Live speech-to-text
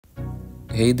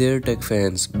Hey there tech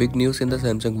fans, big news in the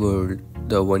Samsung world.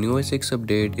 The OneUI 6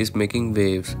 update is making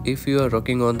waves. If you are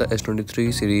rocking on the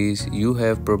S23 series, you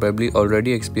have probably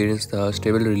already experienced the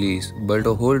stable release. But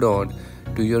hold on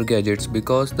to your gadgets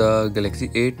because the Galaxy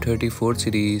A34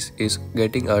 series is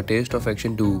getting a taste of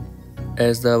action too.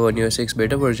 As the OneUI 6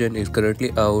 beta version is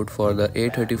currently out for the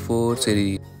A34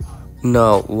 series.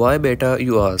 Now, why beta,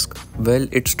 you ask? Well,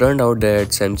 it's turned out that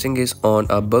Samsung is on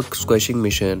a bug squashing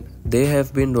mission. They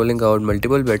have been rolling out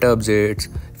multiple beta updates,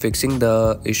 fixing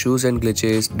the issues and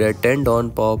glitches that tend on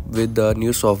pop with the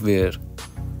new software.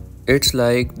 It's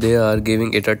like they are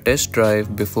giving it a test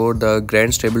drive before the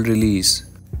grand stable release.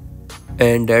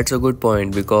 And that's a good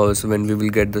point because when we will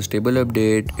get the stable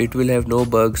update, it will have no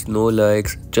bugs, no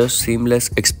lags, just seamless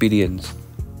experience.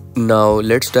 Now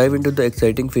let's dive into the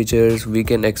exciting features we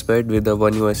can expect with the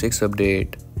OneUI 6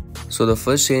 update. So the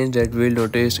first change that we'll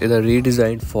notice is a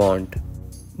redesigned font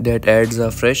that adds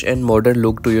a fresh and modern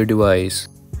look to your device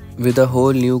with a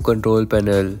whole new control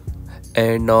panel.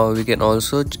 And now we can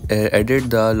also edit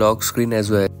the lock screen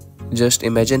as well. Just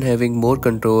imagine having more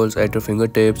controls at your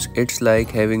fingertips. It's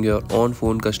like having your own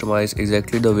phone customized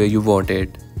exactly the way you want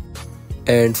it.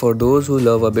 And for those who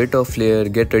love a bit of flair,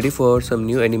 get ready for some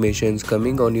new animations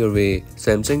coming on your way.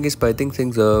 Samsung is spicing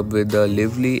things up with the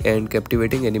lively and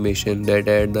captivating animation that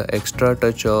add the extra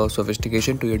touch of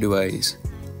sophistication to your device.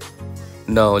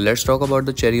 Now let's talk about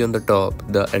the cherry on the top,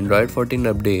 the Android 14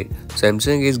 update.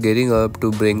 Samsung is gearing up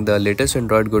to bring the latest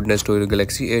Android goodness to your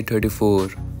Galaxy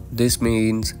A34. This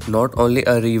means not only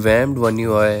a revamped One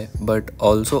UI, but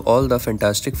also all the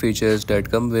fantastic features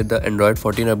that come with the Android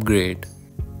 14 upgrade.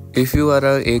 If you are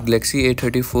a Galaxy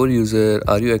A34 user,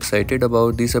 are you excited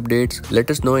about these updates? Let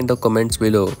us know in the comments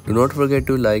below. Do not forget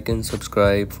to like and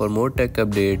subscribe for more tech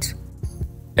updates.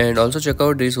 And also check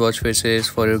out these watch faces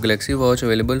for your Galaxy Watch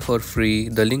available for free.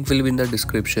 The link will be in the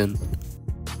description.